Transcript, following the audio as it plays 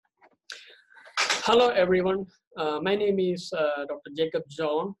Hello, everyone. My name is Dr. Jacob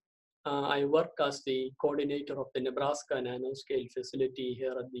John. I work as the coordinator of the Nebraska Nanoscale facility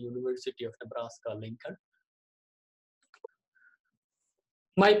here at the University of Nebraska-Lincoln.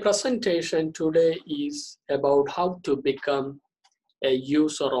 My presentation today is about how to become a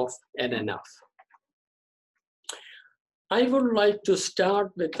user of NNF. I would like to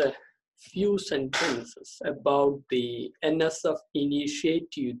start with a few sentences about the NSF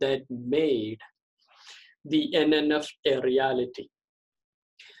initiative that made the NNF a reality.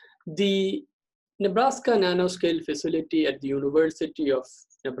 The Nebraska Nanoscale facility at the University of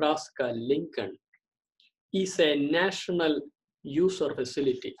Nebraska-Lincoln is a national user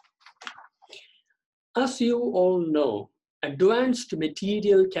facility. As you all know, advanced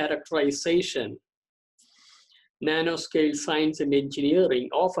material characterization, nanoscale science and engineering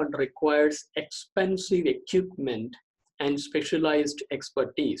often requires expensive equipment and specialized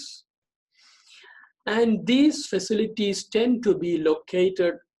expertise. And these facilities tend to be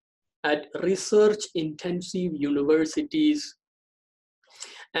located at research-intensive universities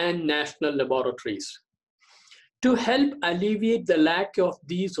and national laboratories. To help alleviate the lack of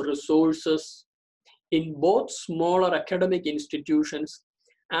these resources in both smaller academic institutions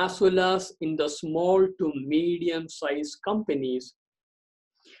as well as in the small to medium-sized companies,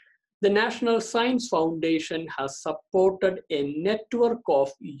 the National Science Foundation has supported a network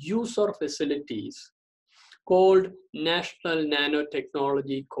of user facilities called National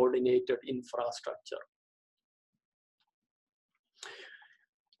Nanotechnology Coordinated Infrastructure.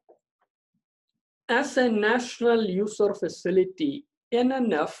 As a national user facility,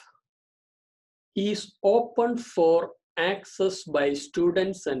 NNF is open for access by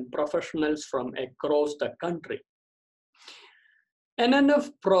students and professionals from across the country. NNF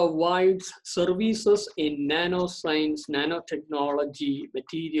provides services in nanoscience, nanotechnology,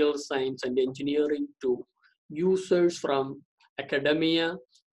 material science, and engineering to users from academia,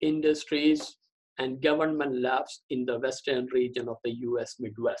 industries, and government labs in the western region of the US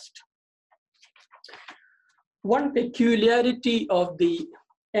Midwest. One peculiarity of the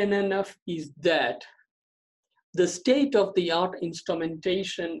NNF is that the state-of-the-art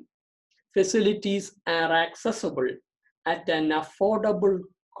instrumentation facilities are accessible at an affordable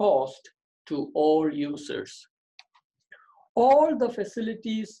cost to all users. All the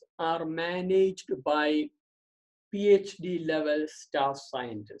facilities are managed by PhD level staff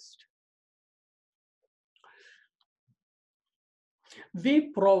scientists. We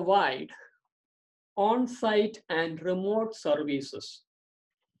provide on-site and remote services.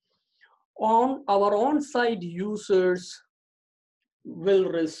 Our on-site users will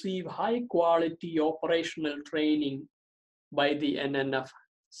receive high-quality operational training by the NNF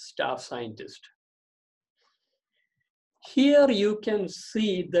staff scientist. Here you can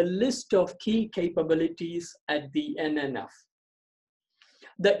see the list of key capabilities at the NNF.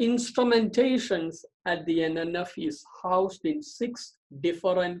 The instrumentations at the NNF is housed in 6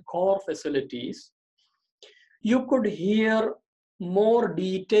 different core facilities. You could hear more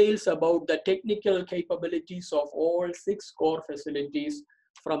details about the technical capabilities of all 6 core facilities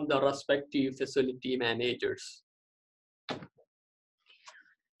from the respective facility managers.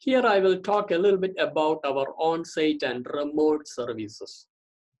 Here I will talk a little bit about our on-site and remote services.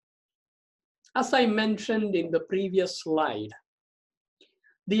 As I mentioned in the previous slide,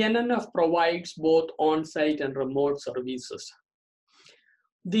 the NNF provides both on-site and remote services.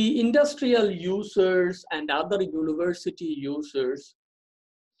 The industrial users and other university users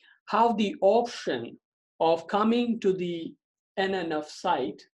have the option of coming to the NNF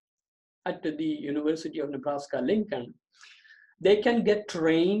site at the University of Nebraska-Lincoln. They can get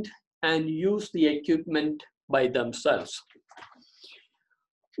trained and use the equipment by themselves.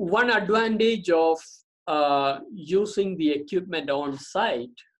 One advantage of using the equipment on site,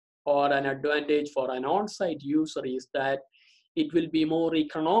 or an advantage for an on-site user, is that it will be more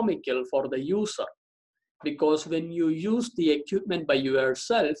economical for the user, because when you use the equipment by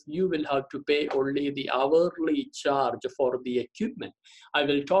yourself, you will have to pay only the hourly charge for the equipment. I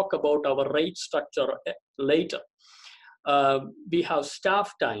will talk about our rate structure later. We have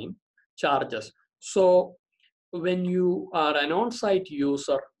staff time charges. So when you are an on-site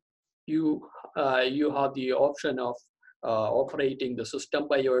user, you have the option of operating the system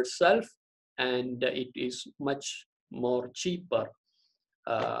by yourself, and it is much more cheaper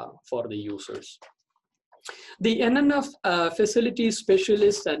for the users. The NNF facility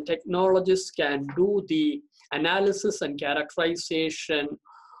specialists and technologists can do the analysis and characterization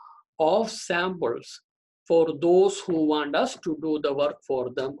of samples for those who want us to do the work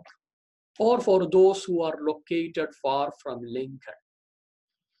for them, or for those who are located far from Lincoln.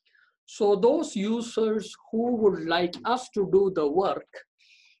 So those users who would like us to do the work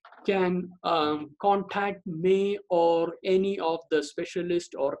can contact me or any of the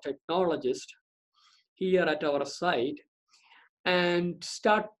specialists or technologists here at our site and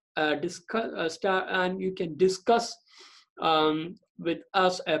start and you can discuss with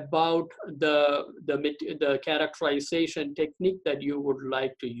us about the characterization technique that you would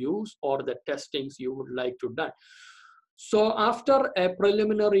like to use or the testings you would like to done. So after a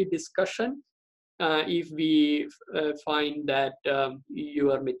preliminary discussion, if we find that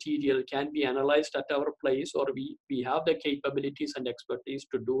your material can be analyzed at our place, or we have the capabilities and expertise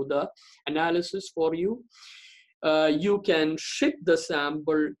to do the analysis for you, you can ship the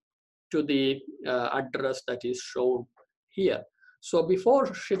sample to the address that is shown here. So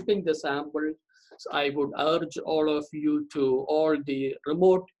before shipping the sample, I would urge all of you to, all the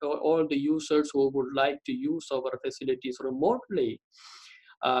users who would like to use our facilities remotely,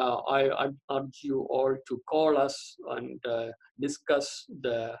 I urge you all to call us and discuss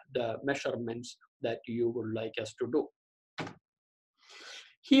the measurements that you would like us to do.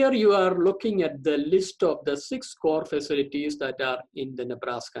 Here you are looking at the list of the 6 core facilities that are in the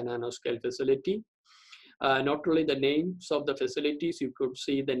Nebraska nanoscale facility. Not only the names of the facilities, you could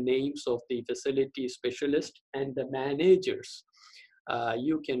see the names of the facility specialists and the managers.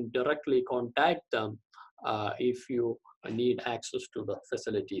 You can directly contact them if you need access to the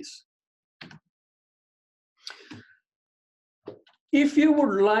facilities. If you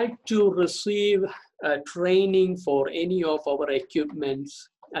would like to receive training for any of our equipments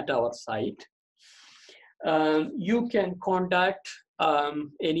at our site, you can contact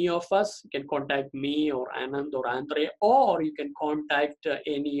any of us. You can contact me or Anand or Andre, or you can contact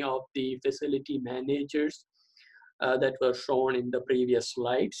any of the facility managers that were shown in the previous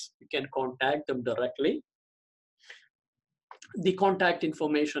slides. You can contact them directly. The contact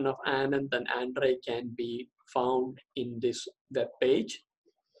information of Anand and Andre can be found in this web page.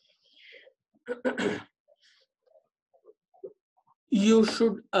 You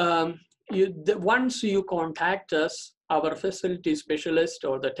should, once you contact us, our facility specialist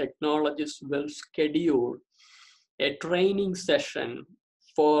or the technologist will schedule a training session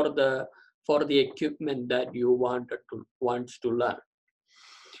for the equipment that you wants to learn.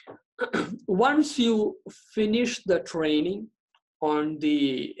 Once you finish the training on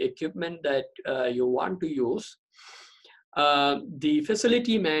the equipment that you want to use, the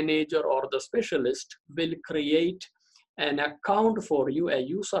facility manager or the specialist will create an account for you, a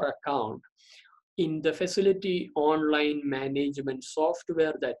user account, in the facility online management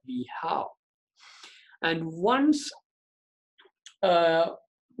software that we have. And once a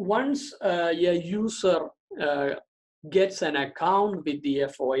user gets an account with the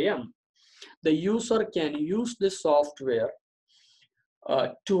FOM, the user can use the software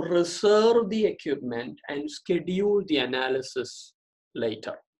to reserve the equipment and schedule the analysis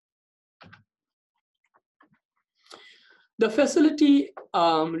later. The facility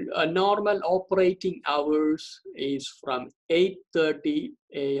normal operating hours is from 8:30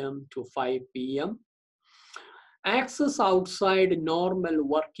 a.m. to 5 p.m. Access outside normal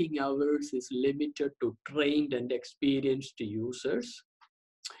working hours is limited to trained and experienced users.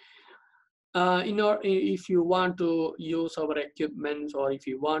 If you want to use our equipment, or if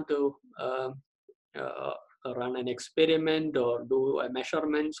you want to run an experiment or do a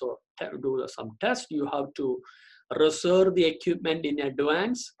measurements or do some tests, you have to reserve the equipment in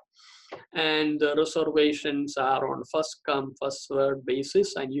advance, and the reservations are on first come first served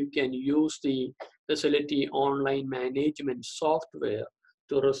basis, and you can use the facility online management software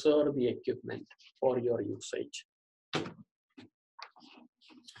to reserve the equipment for your usage.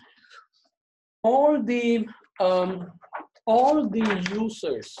 All the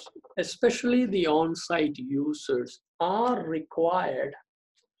users, especially the on-site users, are required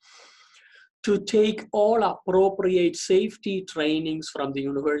to take all appropriate safety trainings from the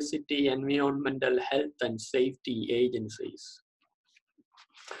university environmental health and safety agencies.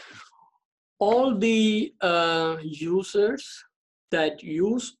 All the users that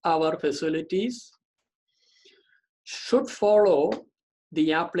use our facilities should follow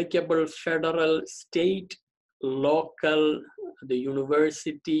the applicable federal, state, local, the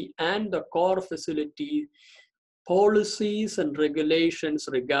university, and the core facility policies and regulations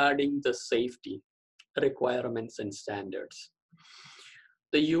regarding the safety requirements and standards.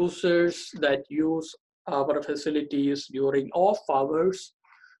 The users that use our facilities during off hours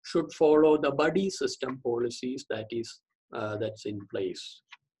should follow the buddy system policies that's in place.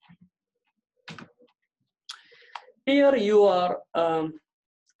 Here you are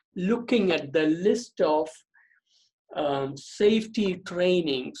looking at the list of safety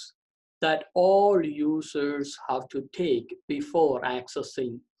trainings that all users have to take before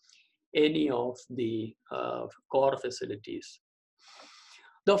accessing any of the core facilities.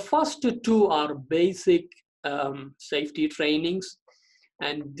 The first two are basic safety trainings,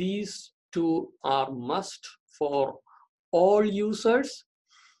 and these two are must for all users.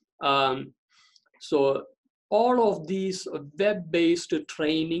 So all of these web-based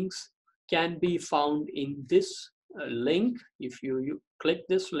trainings can be found in this link. If you click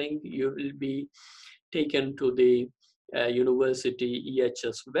this link, you will be taken to the University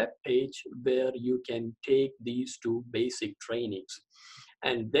EHS web page where you can take these two basic trainings.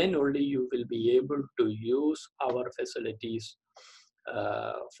 And then only you will be able to use our facilities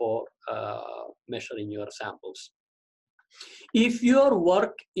for measuring your samples. If your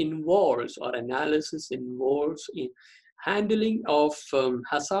work involves or analysis involves in handling of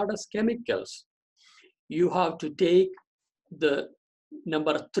hazardous chemicals, you have to take the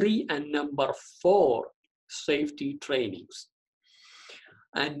number 3 and number 4 safety trainings.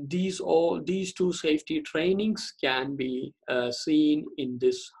 And these two safety trainings can be seen in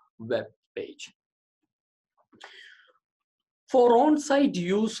this web page. For on-site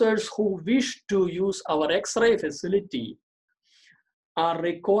users who wish to use our X-ray facility are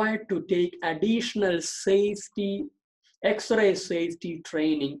required to take additional X-ray safety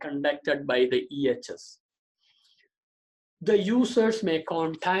training conducted by the EHS. The users may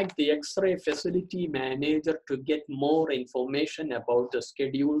contact the X-ray facility manager to get more information about the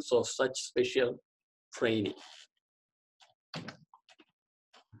schedules of such special training.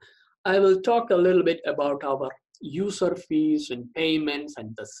 I will talk a little bit about our user fees and payments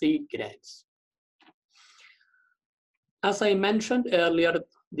and the seed grants. As I mentioned earlier,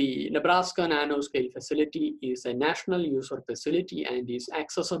 the Nebraska Nanoscale facility is a national user facility and is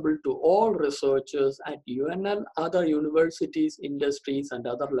accessible to all researchers at UNL, other universities, industries, and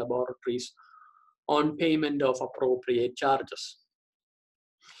other laboratories on payment of appropriate charges.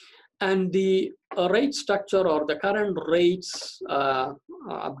 And the rate structure or the current rates,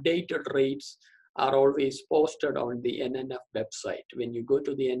 updated rates, are always posted on the NNF website. When you go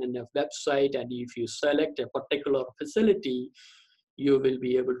to the NNF website and if you select a particular facility, you will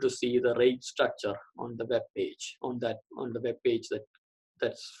be able to see the rate structure on the web page, on the web page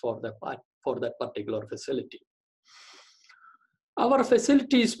that's for that particular facility. Our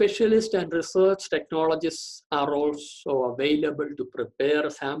facility specialists and research technologists are also available to prepare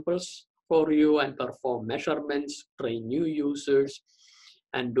samples for you and perform measurements, train new users,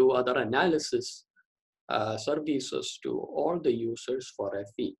 and do other analysis services to all the users for a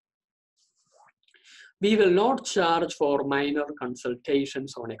fee. We will not charge for minor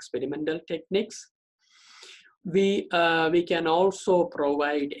consultations on experimental techniques. We can also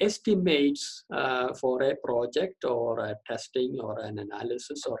provide estimates for a project or a testing or an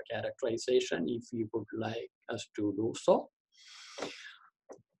analysis or characterization if you would like us to do so.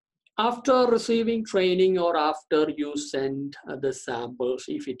 After receiving training or after you send the samples,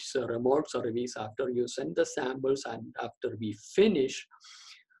 if it's a remote service, after you send the samples and after we finish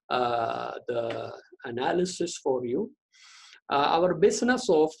the analysis for you, our business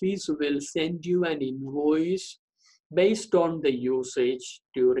office will send you an invoice based on the usage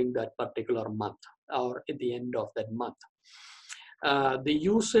during that particular month or at the end of that month. The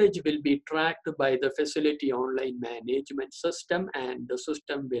usage will be tracked by the facility online management system, and the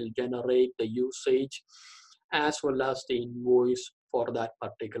system will generate the usage as well as the invoice for that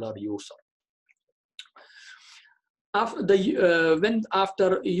particular user.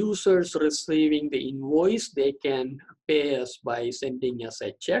 After users receiving the invoice, they can pay us by sending us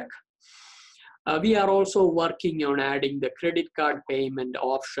a check. We are also working on adding the credit card payment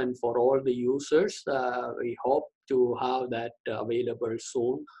option for all the users. We hope to have that available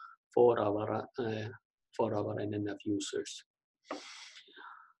soon for our NNF users.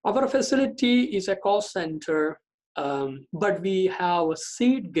 Our facility is a cost center, but we have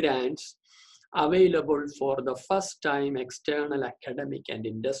seed grants available for the first time external academic and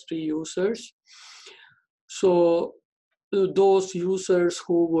industry users. So those users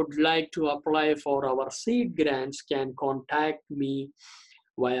who would like to apply for our seed grants can contact me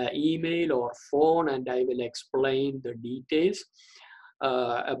via email or phone, and I will explain the details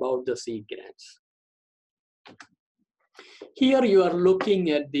about the seed grants. Here you are looking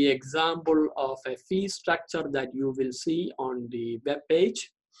at the example of a fee structure that you will see on the web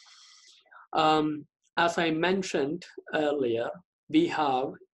page. As I mentioned earlier, we have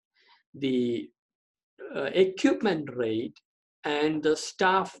the equipment rate and the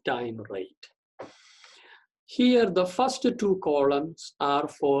staff time rate. Here, the first two columns are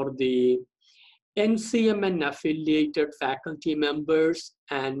for the NCMN affiliated faculty members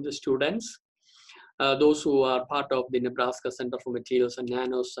and students, those who are part of the Nebraska Center for Materials and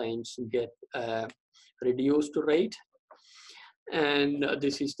Nanoscience, get reduced rate. And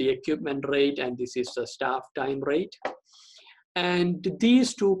this is the equipment rate, and this is the staff time rate. And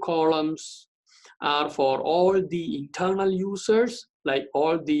these two columns are for all the internal users, like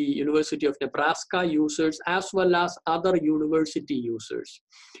all the University of Nebraska users, as well as other university users.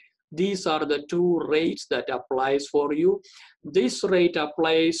 These are the two rates that applies for you. This rate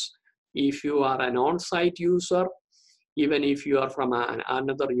applies if you are an on-site user. Even if you are from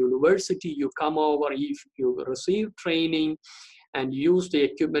another university, you come over, if you receive training and use the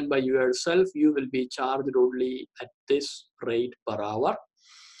equipment by yourself, you will be charged only at this rate per hour.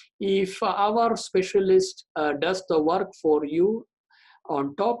 If our specialist does the work for you,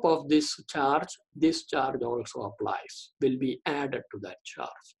 on top of this charge also applies, will be added to that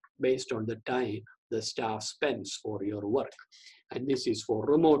charge based on the time the staff spends for your work. And this is for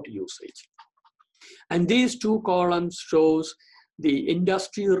remote usage. And these two columns shows the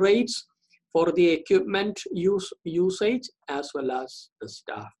industry rates for the equipment usage as well as the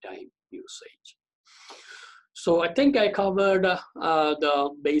staff time usage. So I think I covered the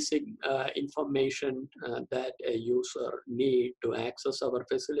basic information that a user needs to access our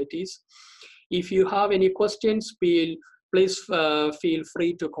facilities. If you have any questions, please feel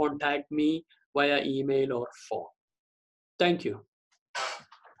free to contact me via email or phone. Thank you.